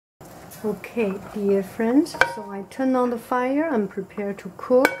Okay, dear friends, so I turn on the fire and prepare to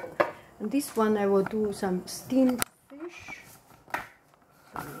cook. And this one I will do some steamed fish.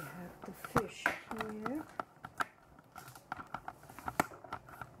 So we have the fish here.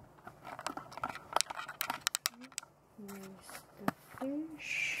 Here's the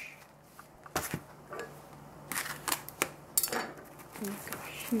fish. Make a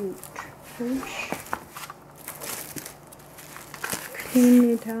huge fish. Clean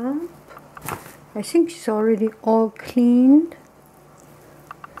it up. I think it's already all cleaned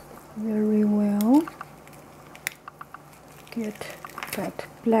very well. Get that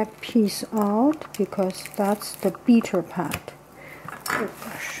black piece out because that's the bitter part. Oh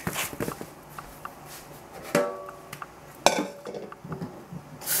gosh.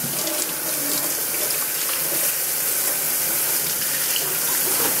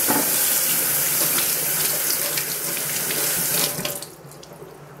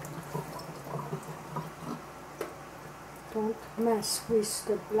 Don't mess with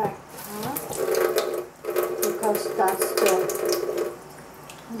the black part because that's the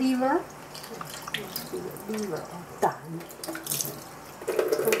liver. Liver or dan.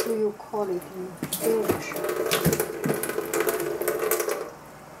 What do you call it in English?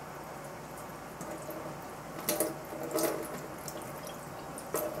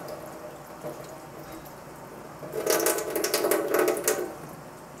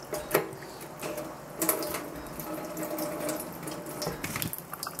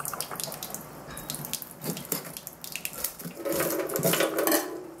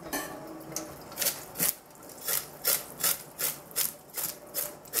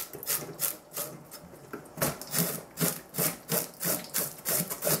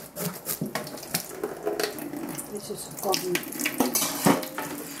 This is oven.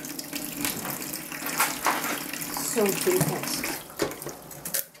 So fantastic.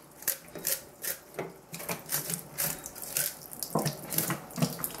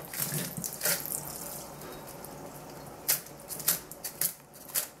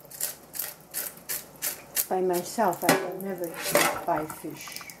 By myself, I will never buy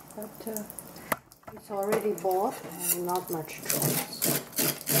fish, but it's already bought and not much choice.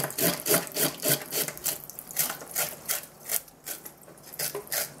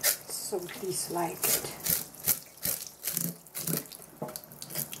 So dislike it.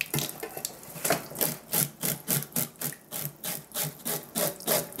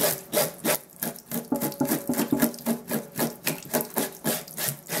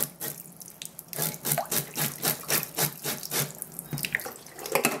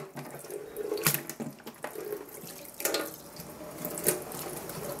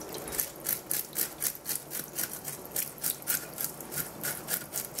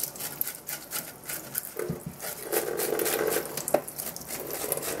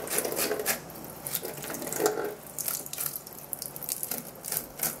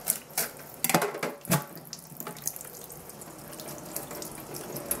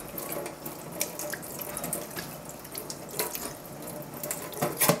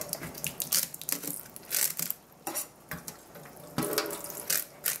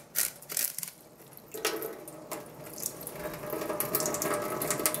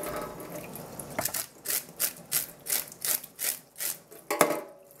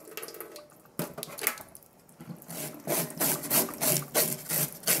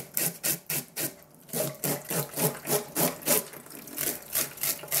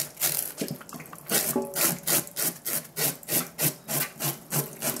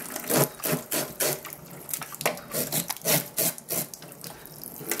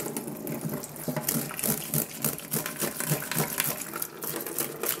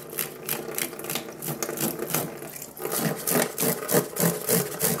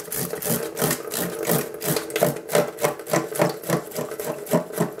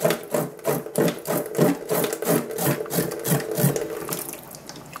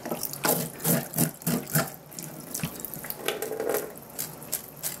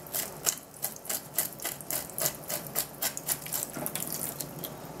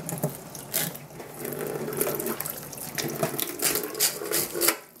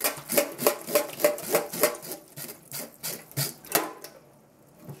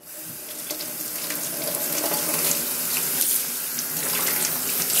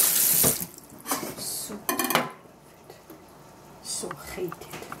 So hated.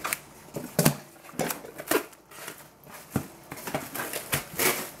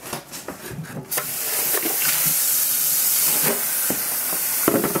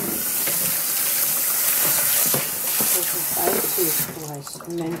 Who has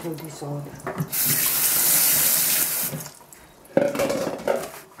mental disorder.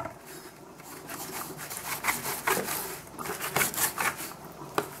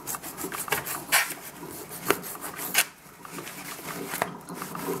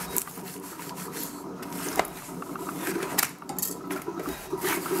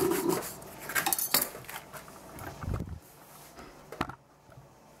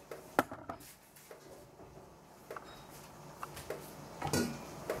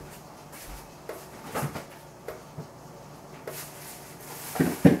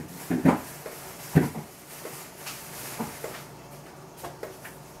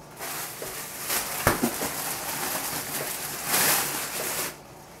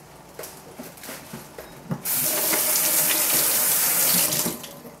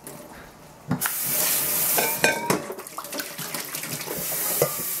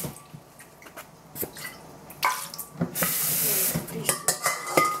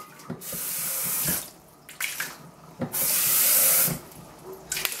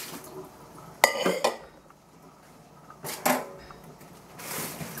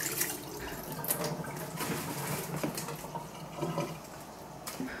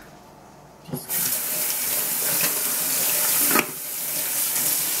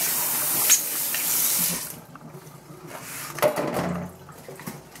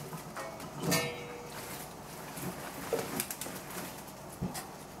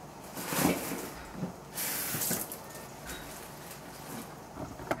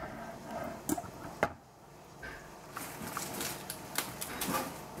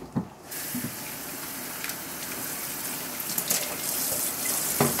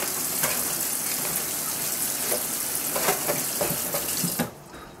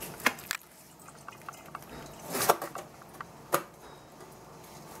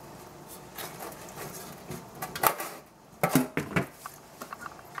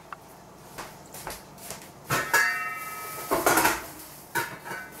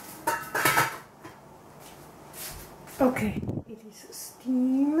 Okay, it is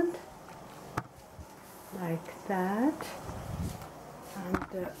steamed like that,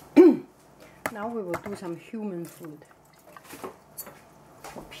 and now we will do some human food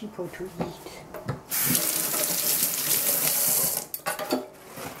for people to eat.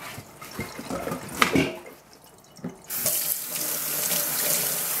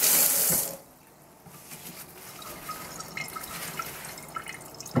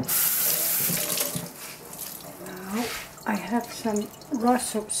 Now I have some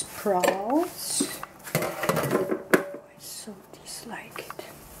Brussels sprouts. I so dislike it.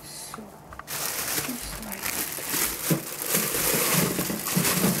 So dislike it.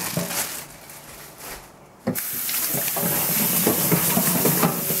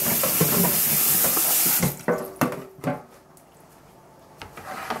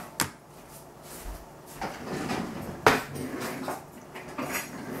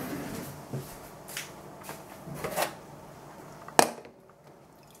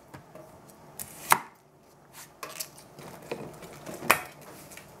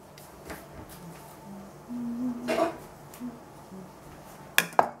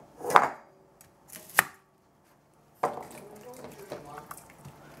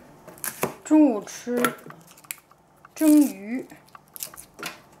中午吃蒸鱼。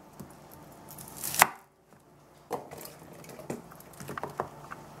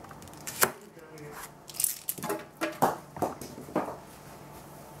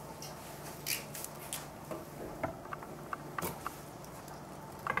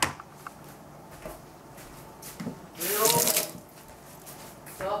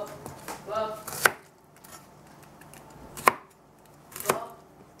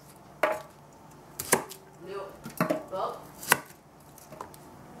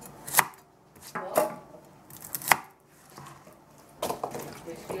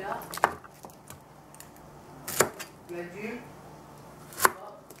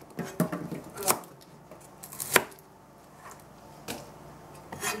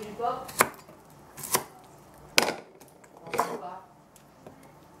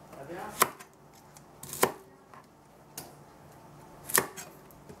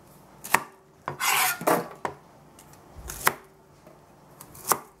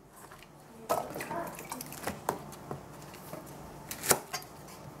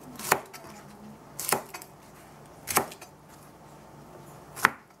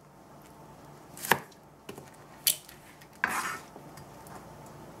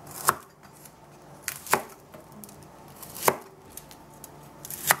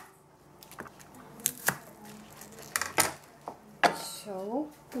So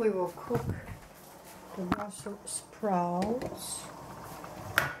we will cook the Brussels sprouts,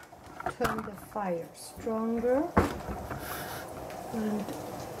 turn the fire stronger, and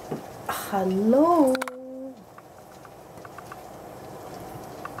hello!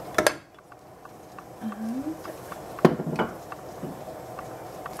 And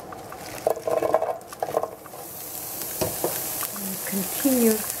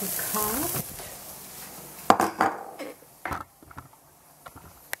continue to cut.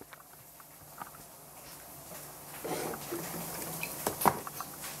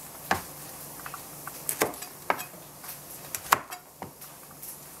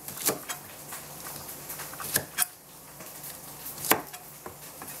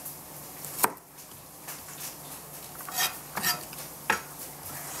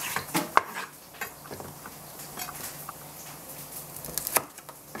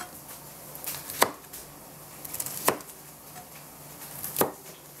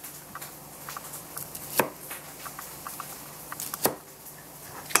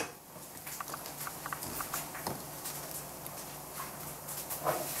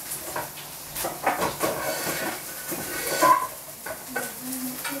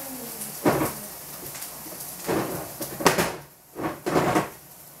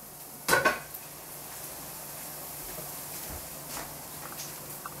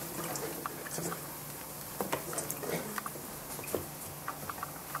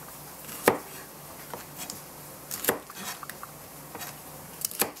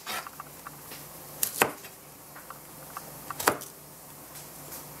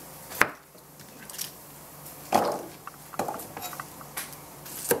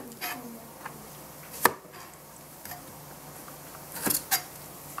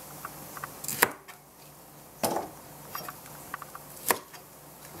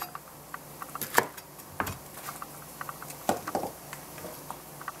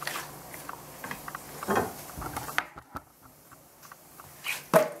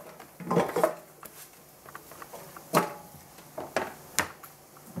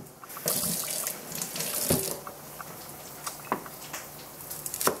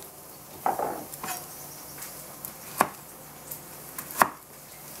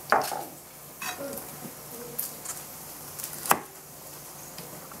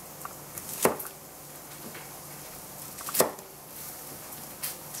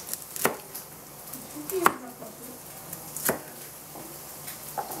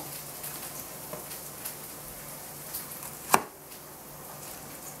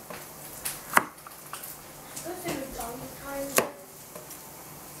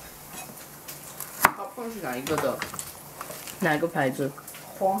 是哪一个的？哪个牌子？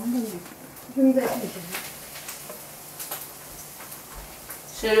黄木扔在地上。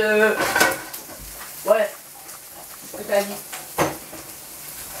是，喂，再见。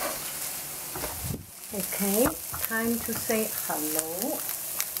 Okay, time to say hello.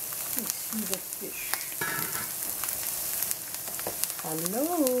 Let's see the fish. Hello.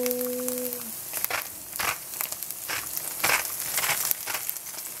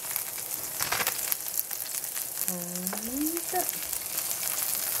 And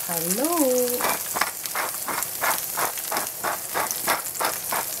hello.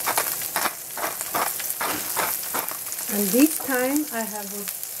 And this time I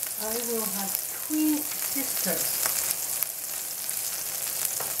will have twin sisters.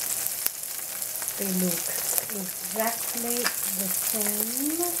 They look exactly the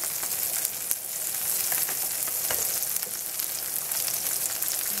same.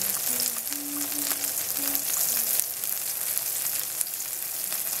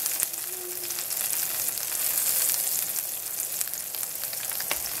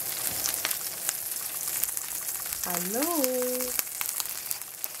 Hello.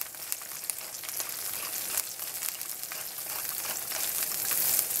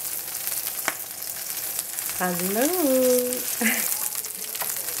 Hello.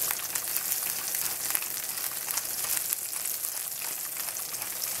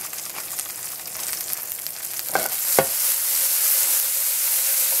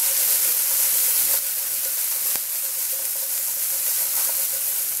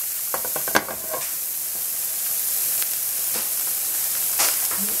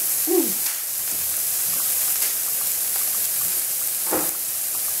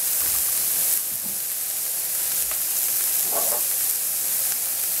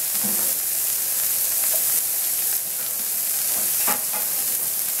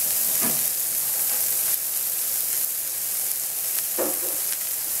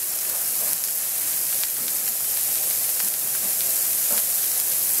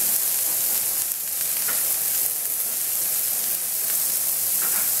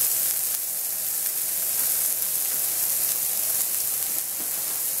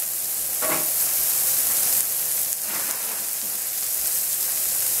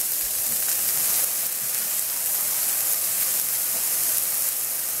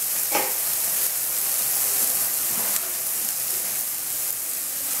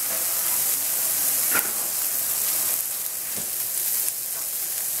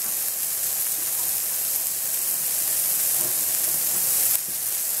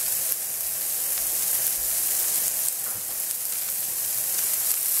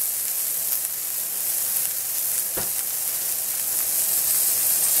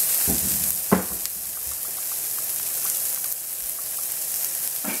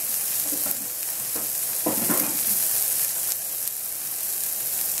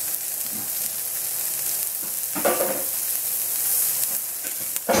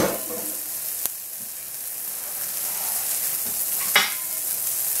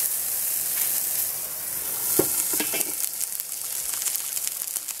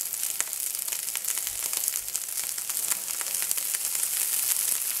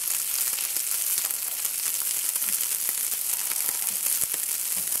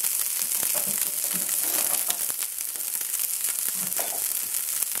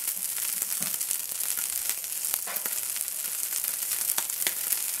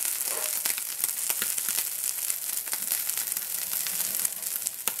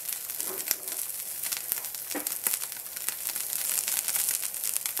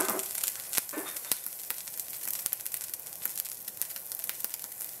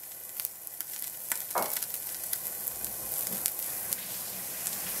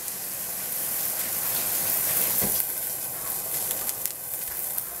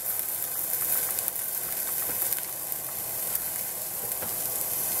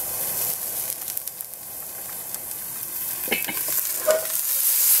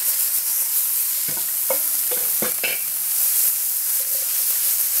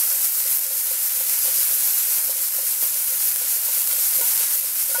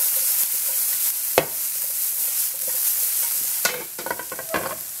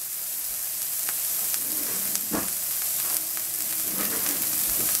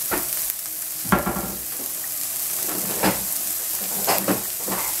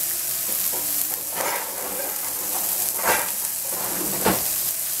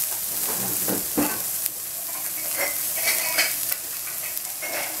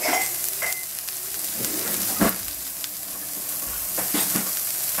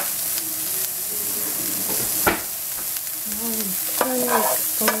 Turn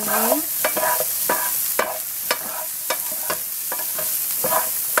it over.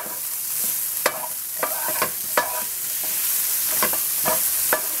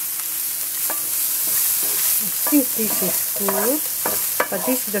 think this is good, but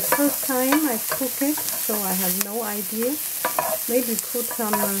this is the first time I cook it, so I have no idea. Maybe put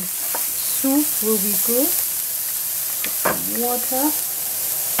some soup will be good. Some water.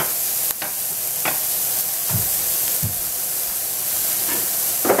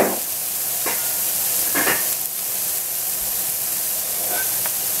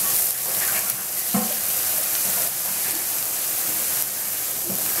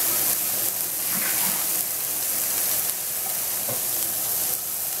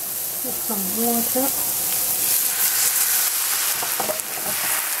 Put some water.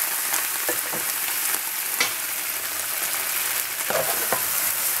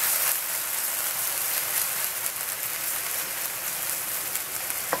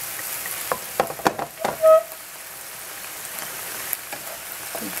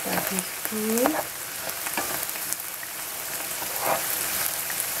 That is good.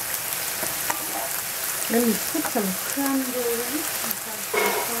 Let me put some cranberry inside the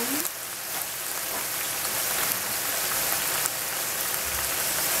pan.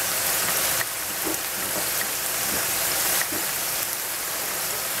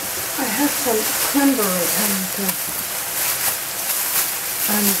 I have some cranberry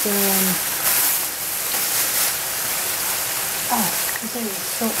oh, today is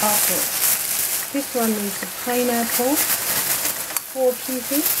so awful. This one is pineapple, 4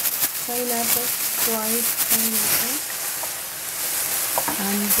 pieces, pineapple, dried pineapple,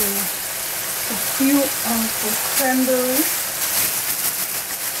 and a few of cranberry.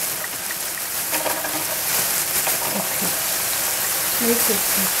 Okay, make it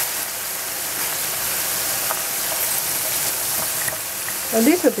a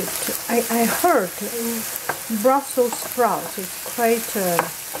little bit. I heard Brussels sprouts is quite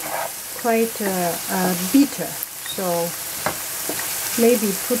bitter, so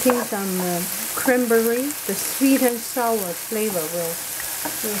maybe putting some cranberry, the sweet and sour flavor will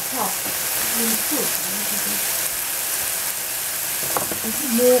help improve a little bit.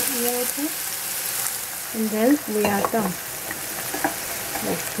 More water, and then we are done.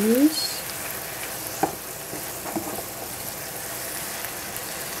 Like this.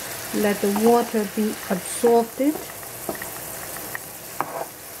 Let the water be absorbed.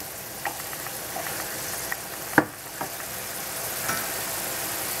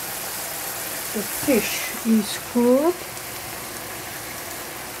 The fish is good.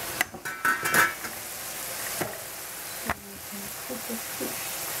 So we can put the fish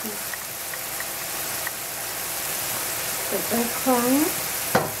to the background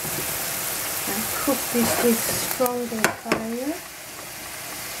and cook this with stronger fire.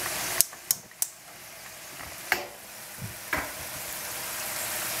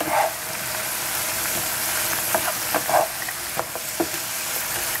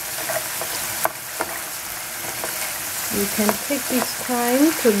 We can take this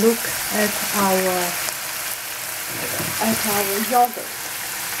time to look at our yogurt.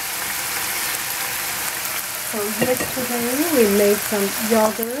 So yesterday we made some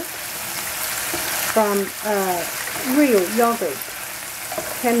yogurt from real yogurt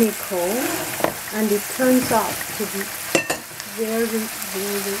chemical, and it turns out to be very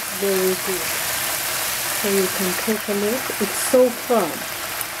good. So you can take a look. It's so firm.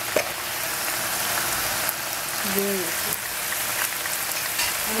 Very good.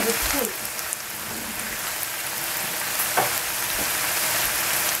 And the taste.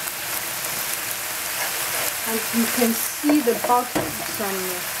 And you can see the bottom, some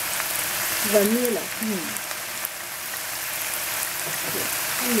vanilla.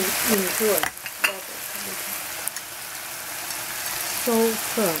 Enjoy. So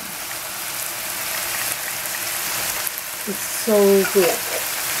firm. It's so good.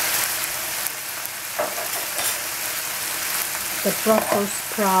 The Brussels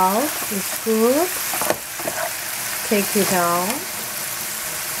sprout is good. Take it out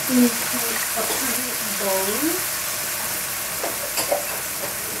into a pretty bowl.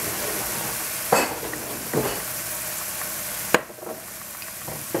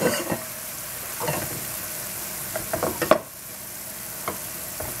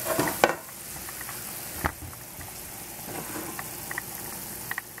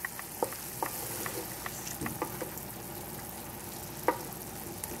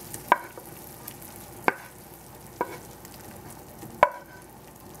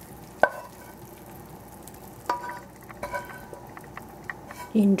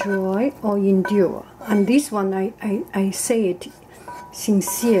 Enjoy or endure. And this one I say it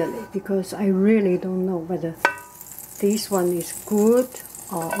sincerely because I really don't know whether this one is good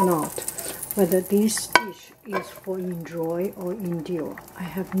or not. Whether this dish is for enjoy or endure. I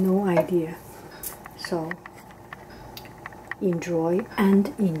have no idea. So enjoy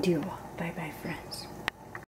and endure. Bye bye, friends.